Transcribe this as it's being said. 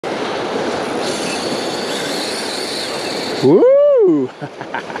Woo!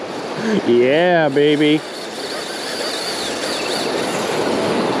 Yeah, baby.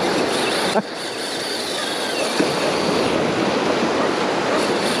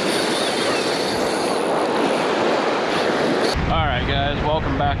 Alright guys,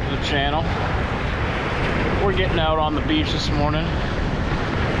 welcome back to the channel. We're getting out on the beach this morning.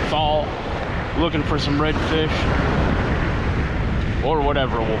 Fall, looking for some redfish or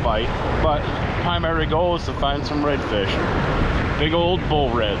whatever we'll bite. But primary goal is to find some redfish. Big old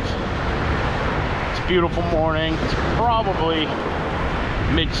bull reds. It's a beautiful morning. It's probably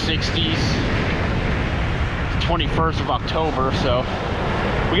mid-60s. 21st of October, so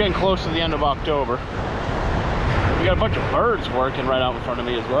we're getting close to the end of October. We got a bunch of birds working right out in front of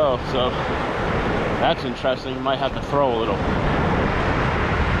me as well, so that's interesting. Might have to throw a little.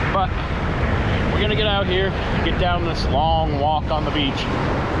 But we're gonna get out here, get down this long walk on the beach,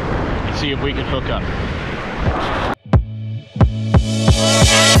 and see if we can hook up.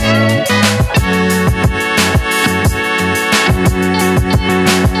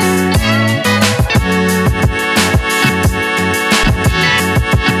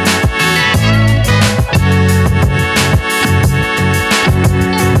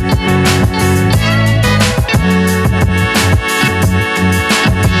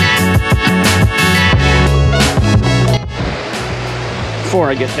 Before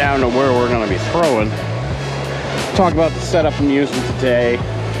I get down to where we're going to be throwing, talk about the setup I'm using today.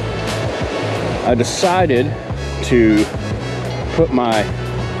 I decided to put my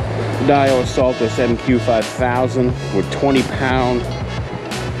Daiwa Saltus MQ5000 with 20-pound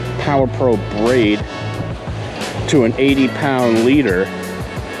Power Pro braid to an 80-pound leader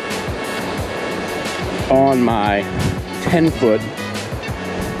on my 10-foot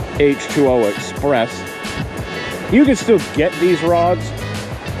H2O Express. You can still get these rods,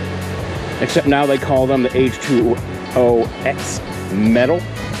 except now they call them the H2OX Metal,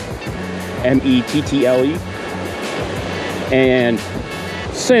 M-E-T-T-L-E, and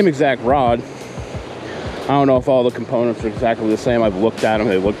same exact rod. I don't know if all the components are exactly the same. I've looked at them,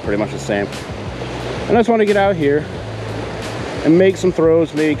 they look pretty much the same. And I just want to get out here and make some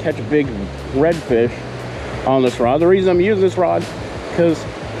throws, maybe catch a big redfish on this rod. The reason I'm using this rod, because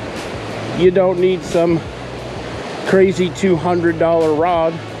you don't need some crazy $200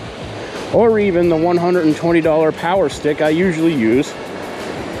 rod or even the $120 power stick I usually use.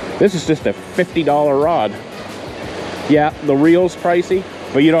 This is just a $50 rod. Yeah, the reel's pricey,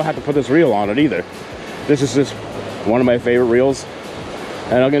 but you don't have to put this reel on it either. This is just one of my favorite reels,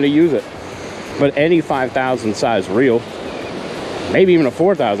 and I'm going to use it. But any 5,000 size reel, maybe even a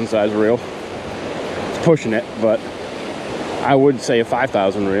 4,000 size reel, it's pushing it, but I would say a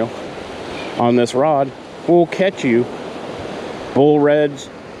 5,000 reel on this rod will catch you bull reds,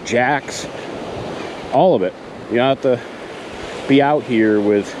 jacks, all of it. You don't have to be out here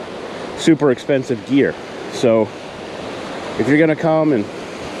with super expensive gear. So if you're gonna come and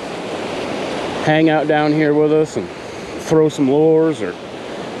hang out down here with us and throw some lures or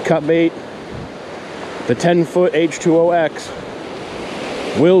cut bait, the 10-foot H2OX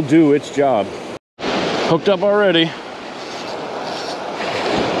will do its job. Hooked up already.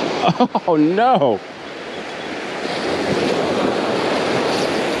 Oh no!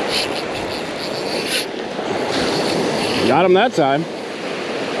 Got him that time.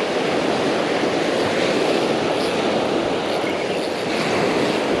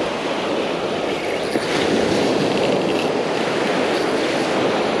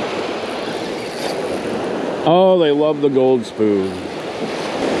 Oh, they love the gold spoon.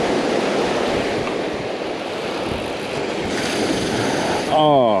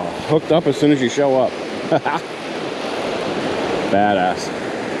 Oh, hooked up as soon as you show up. Badass.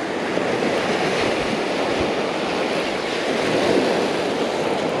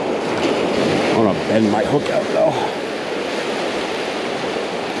 I'm gonna bend my hook out though.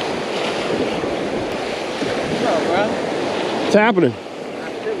 What's up, bro? What's happening?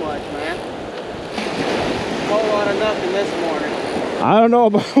 Not too much, man. A whole lot of nothing this morning. I don't know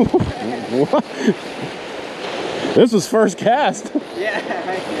about what. This was first cast. Yeah,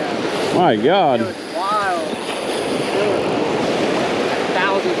 yeah. My God. It was wild.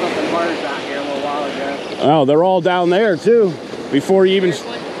 There was 1,000-something birds out here a little while ago. Oh, they're all down there too. Before you even,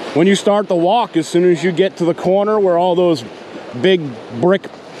 when you start the walk, as soon as you get to the corner where all those big brick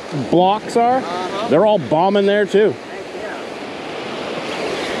blocks are, they're all bombing there too.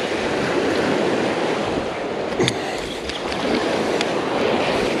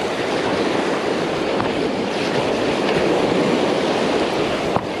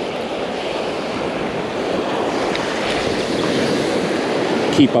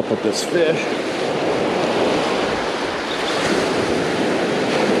 Keep up with this fish.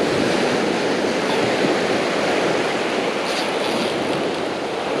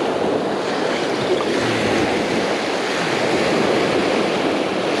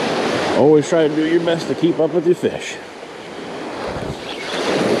 Always try to do your best to keep up with your fish.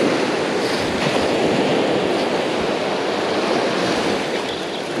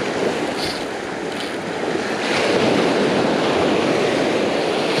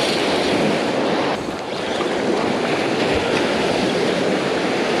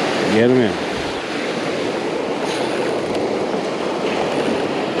 Get them in.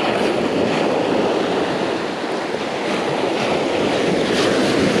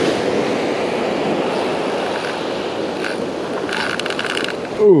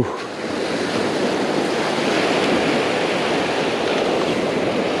 Ooh.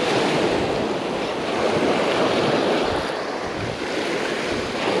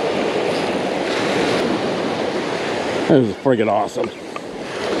 This is freaking awesome.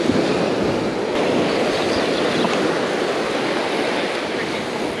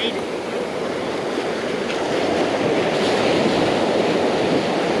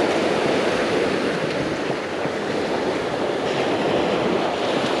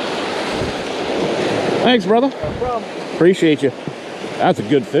 Thanks, brother. No problem. Appreciate you. That's a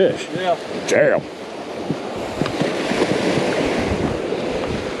good fish. Yeah. Damn.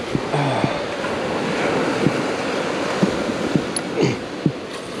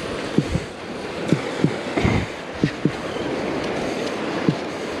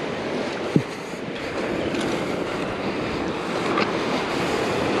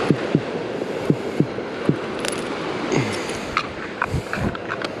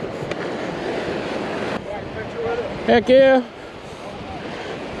 Heck yeah.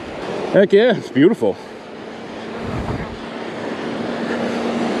 Heck yeah, it's beautiful.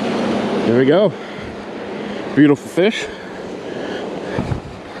 There we go. Beautiful fish.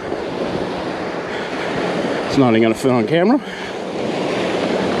 It's not even gonna fit on camera.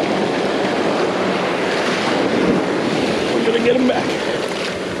 We're gonna get him back.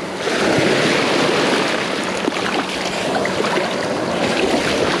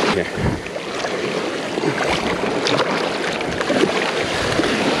 Okay.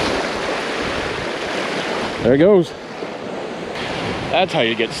 There it goes. That's how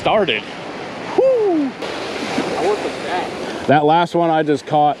you get started. Woo! What was that? That last one I just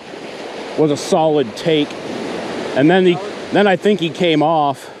caught was a solid take. And then I think he came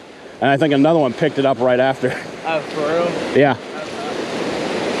off, and I think another one picked it up right after. Oh, for real? Yeah.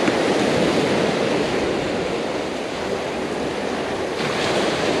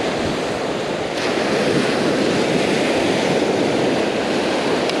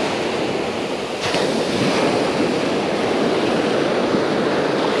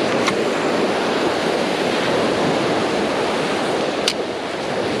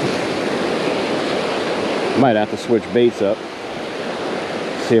 Might have to switch baits up.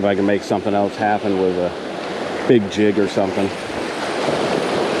 See if I can make something else happen with a big jig or something.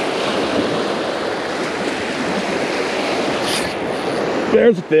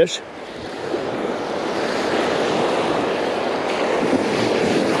 There's a fish.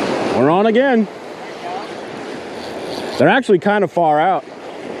 We're on again. They're actually kind of far out.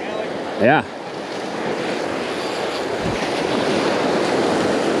 Yeah.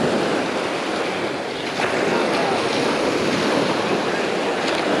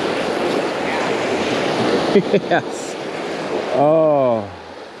 Yes. Oh,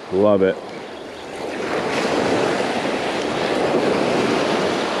 love it.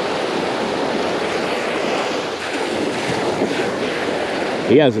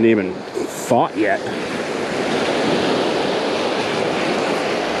 He hasn't even fought yet.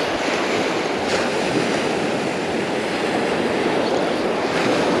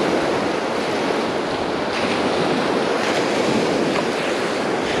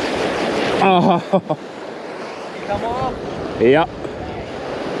 Oh. Come off? Yep.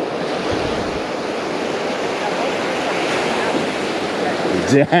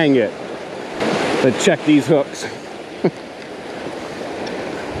 Dang it. Let's check these hooks.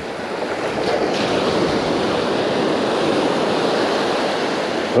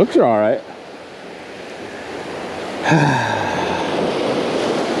 Hooks are all right.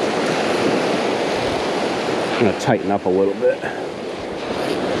 I'm gonna tighten up a little bit.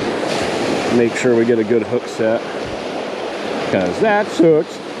 Make sure we get a good hook set, because that's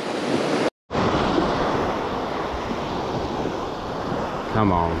hooks.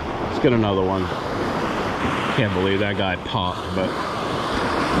 Come on, let's get another one. Can't believe that guy popped, but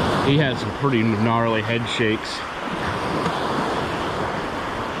he had some pretty gnarly head shakes.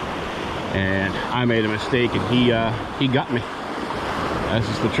 And I made a mistake, and he got me. That's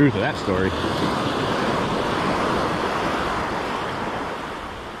just the truth of that story.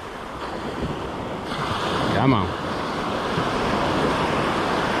 Come on.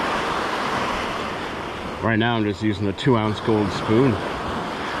 Right now I'm just using the 2-ounce gold spoon.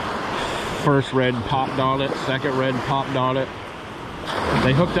 First red popped on it, second red popped on it.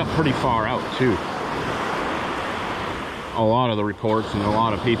 They hooked up pretty far out too. A lot of the reports and a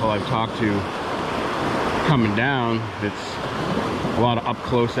lot of people I've talked to coming down, it's a lot of up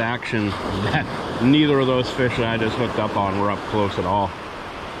close action that neither of those fish that I just hooked up on were up close at all.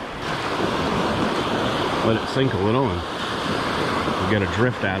 Let it sink a little and we'll get a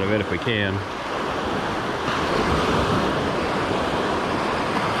drift out of it if we can.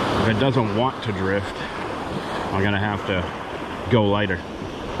 If it doesn't want to drift, I'm gonna have to go lighter.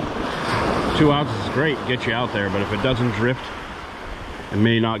 2 ounces is great, get you out there, but if it doesn't drift, it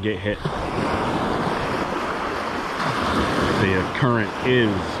may not get hit. The current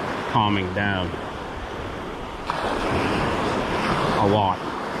is calming down a lot,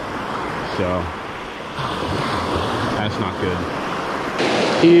 so that's not good.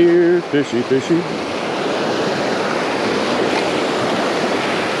 Here, fishy, fishy.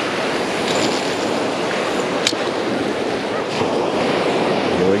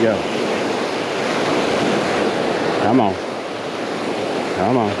 Here we go. Come on.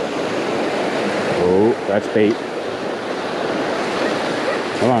 Come on. Oh, that's bait.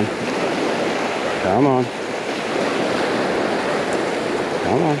 Come on. Come on.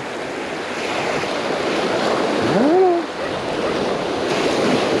 Come on. Come on.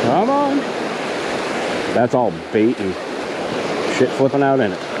 Come on. That's all bait and shit flipping out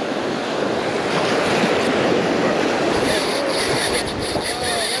in it.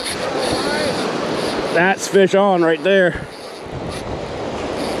 That's fish on right there.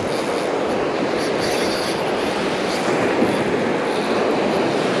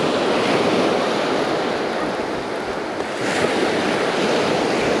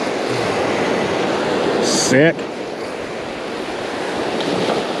 Sick.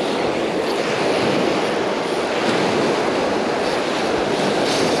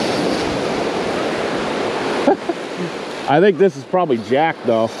 I think this is probably Jack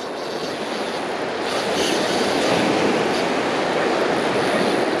though.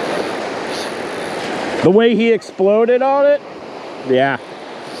 The way he exploded on it, yeah.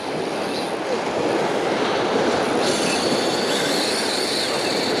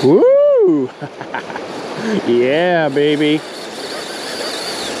 Woo! Yeah, baby.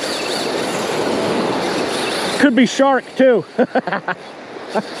 Could be shark too.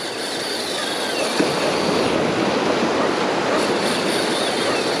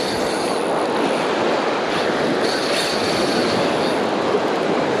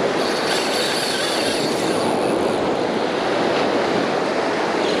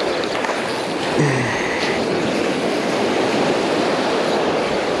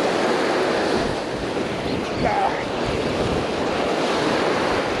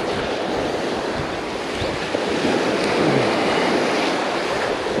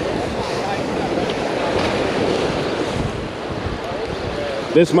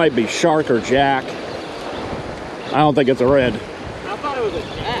 This might be shark or jack. I don't think it's a red. I thought it was a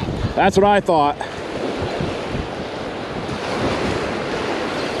jack. That's what I thought.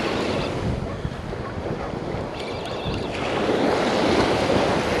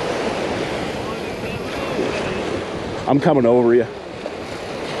 I'm coming over you.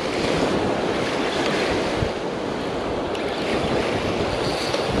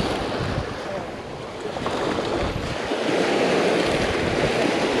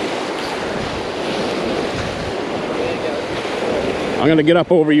 I'm gonna get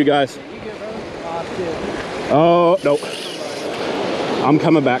up over you guys. Oh, no. I'm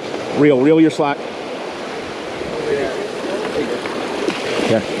coming back. Reel your slack.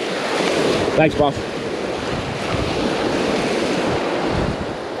 Here. Thanks, boss.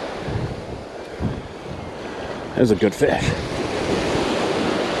 That's a good fish.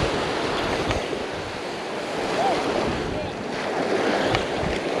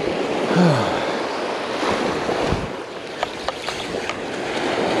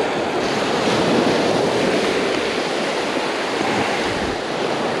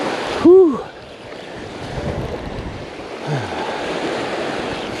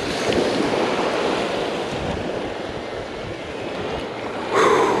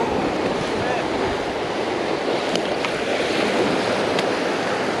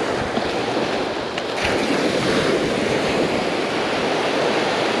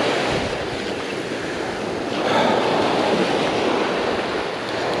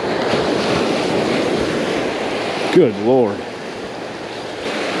 Good Lord.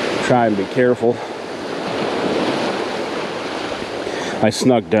 Try and be careful. I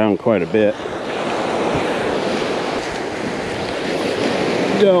snuck down quite a bit.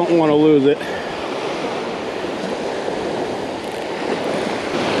 Don't want to lose it.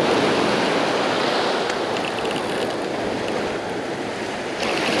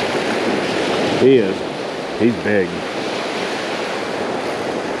 He is. He's big.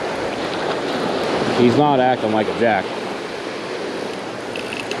 He's not acting like a jack.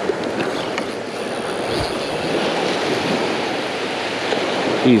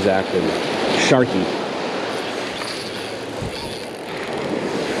 He's acting sharky.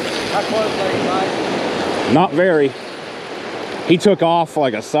 How close are you, bud? Not very. He took off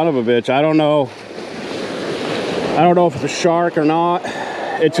like a son of a bitch. I don't know if it's a shark or not.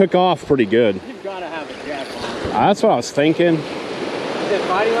 It took off pretty good. You've got to have a jack on. That's what I was thinking. Is it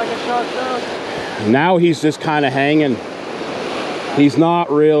biting like a shark though? Now he's just kind of hanging. He's not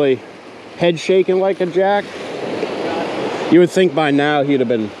really head shaking like a jack. You would think by now he'd have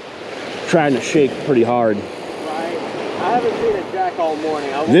been trying to shake pretty hard. Right. I haven't seen a jack all morning.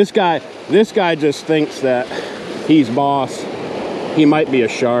 This guy just thinks that he's boss. He might be a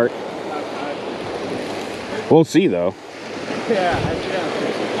shark. We'll see though. Yeah.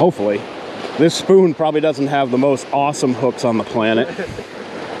 Hopefully. This spoon probably doesn't have the most awesome hooks on the planet.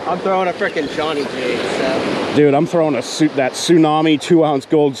 I'm throwing a freaking Johnny J. So. Dude, I'm throwing that Tsunami 2-ounce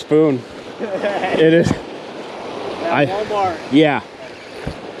gold spoon. It is. Walmart. Yeah.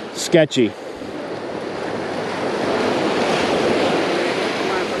 Sketchy.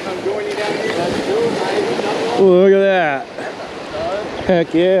 Look at that.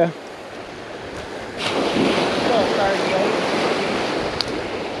 Heck yeah.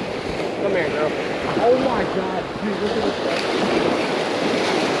 Come here, girl. Oh my God. Dude, look at this.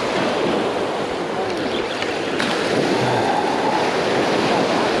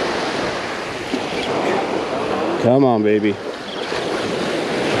 Come on, baby.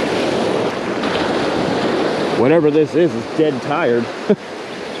 Whatever this is dead tired.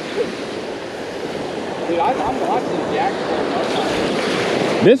 Dude, I'm watching Jack.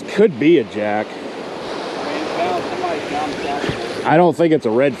 This could be a jack. I don't think it's a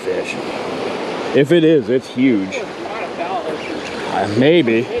redfish. If it is, it's huge.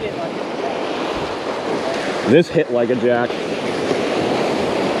 Maybe. This hit like a jack.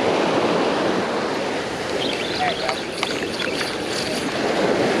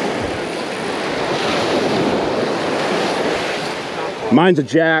 Mine's a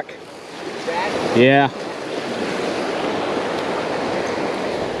jack. Yeah.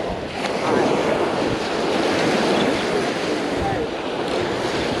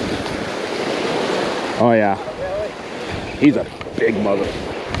 Oh yeah. He's a big mother.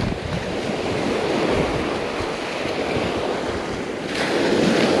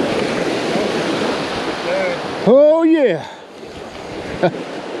 Oh yeah.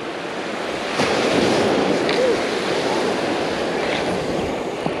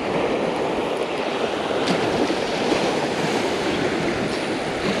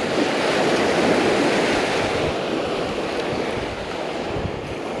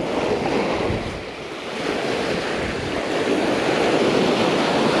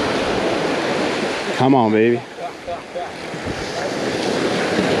 Come on, baby.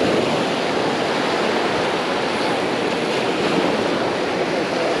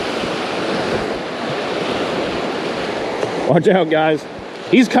 Watch out, guys.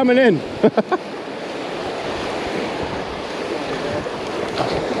 He's coming in.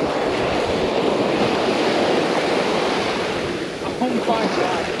 Oh my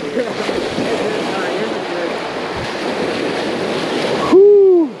God.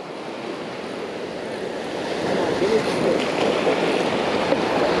 Whew.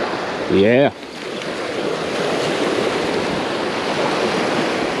 Yeah.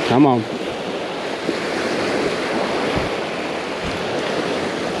 Come on. You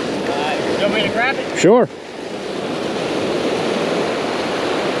want me to grab it? Sure.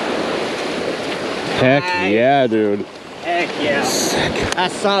 Heck yeah, dude. Heck yeah. Sick.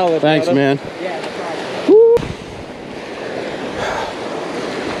 That's solid. Thanks, brother. man. Yeah, no problem. Woo.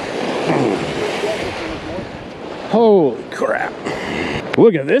 Holy crap.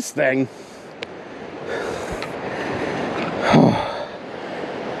 Look at this thing.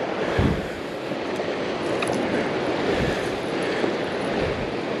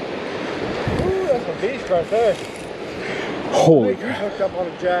 Beast right there. Holy crap. Hooked up on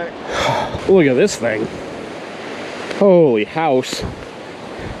a jack. Look at this thing. Holy house.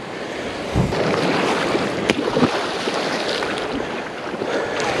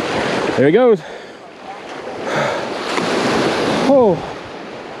 There he goes. Oh.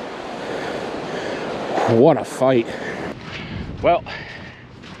 What a fight. Well,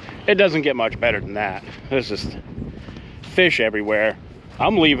 it doesn't get much better than that. There's just fish everywhere.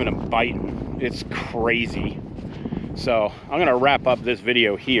 I'm leaving them biting. It's crazy. So I'm gonna wrap up this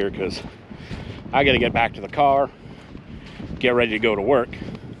video here because I gotta get back to the car, get ready to go to work.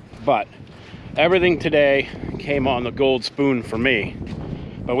 But Everything today came on the Gold Spoon for me,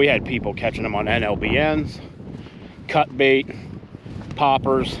 but we had people catching them on NLBNs, cut bait,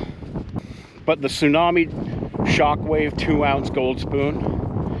 poppers. But the Tsunami Shockwave 2-ounce Gold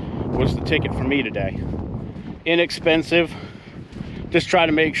Spoon was the ticket for me today. Inexpensive. Just try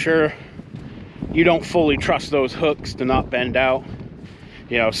to make sure you don't fully trust those hooks to not bend out.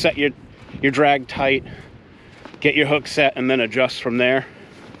 You know, set your drag tight, get your hook set, and then adjust from there,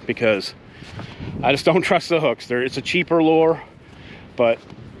 because I just don't trust the hooks. It's a cheaper lure, but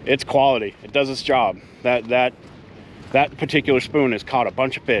it's quality. It does its job. That particular spoon has caught a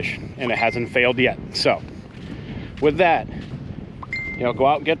bunch of fish, and it hasn't failed yet. So with that, you know, go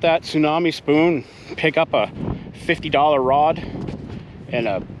out and get that Tsunami spoon, pick up a $50 rod and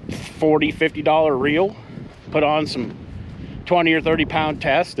a $40-50 reel, put on some 20 or 30 pound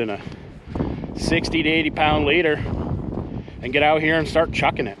test and a 60 to 80 pound leader, and get out here and start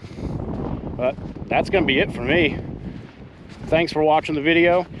chucking it. But that's gonna be it for me. Thanks for watching the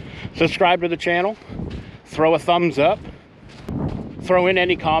video. Subscribe to the channel, throw a thumbs up, throw in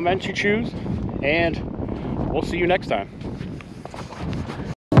any comments you choose, and we'll see you next time.